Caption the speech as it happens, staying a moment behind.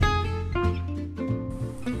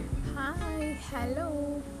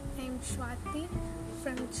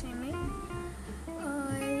Chennai.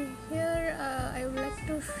 Here I would like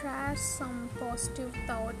to share some positive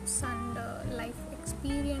thoughts and life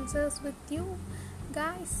experiences with you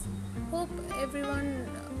guys. Hope everyone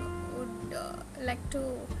would like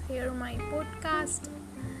to hear my podcast.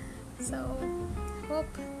 So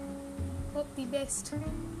hope the best.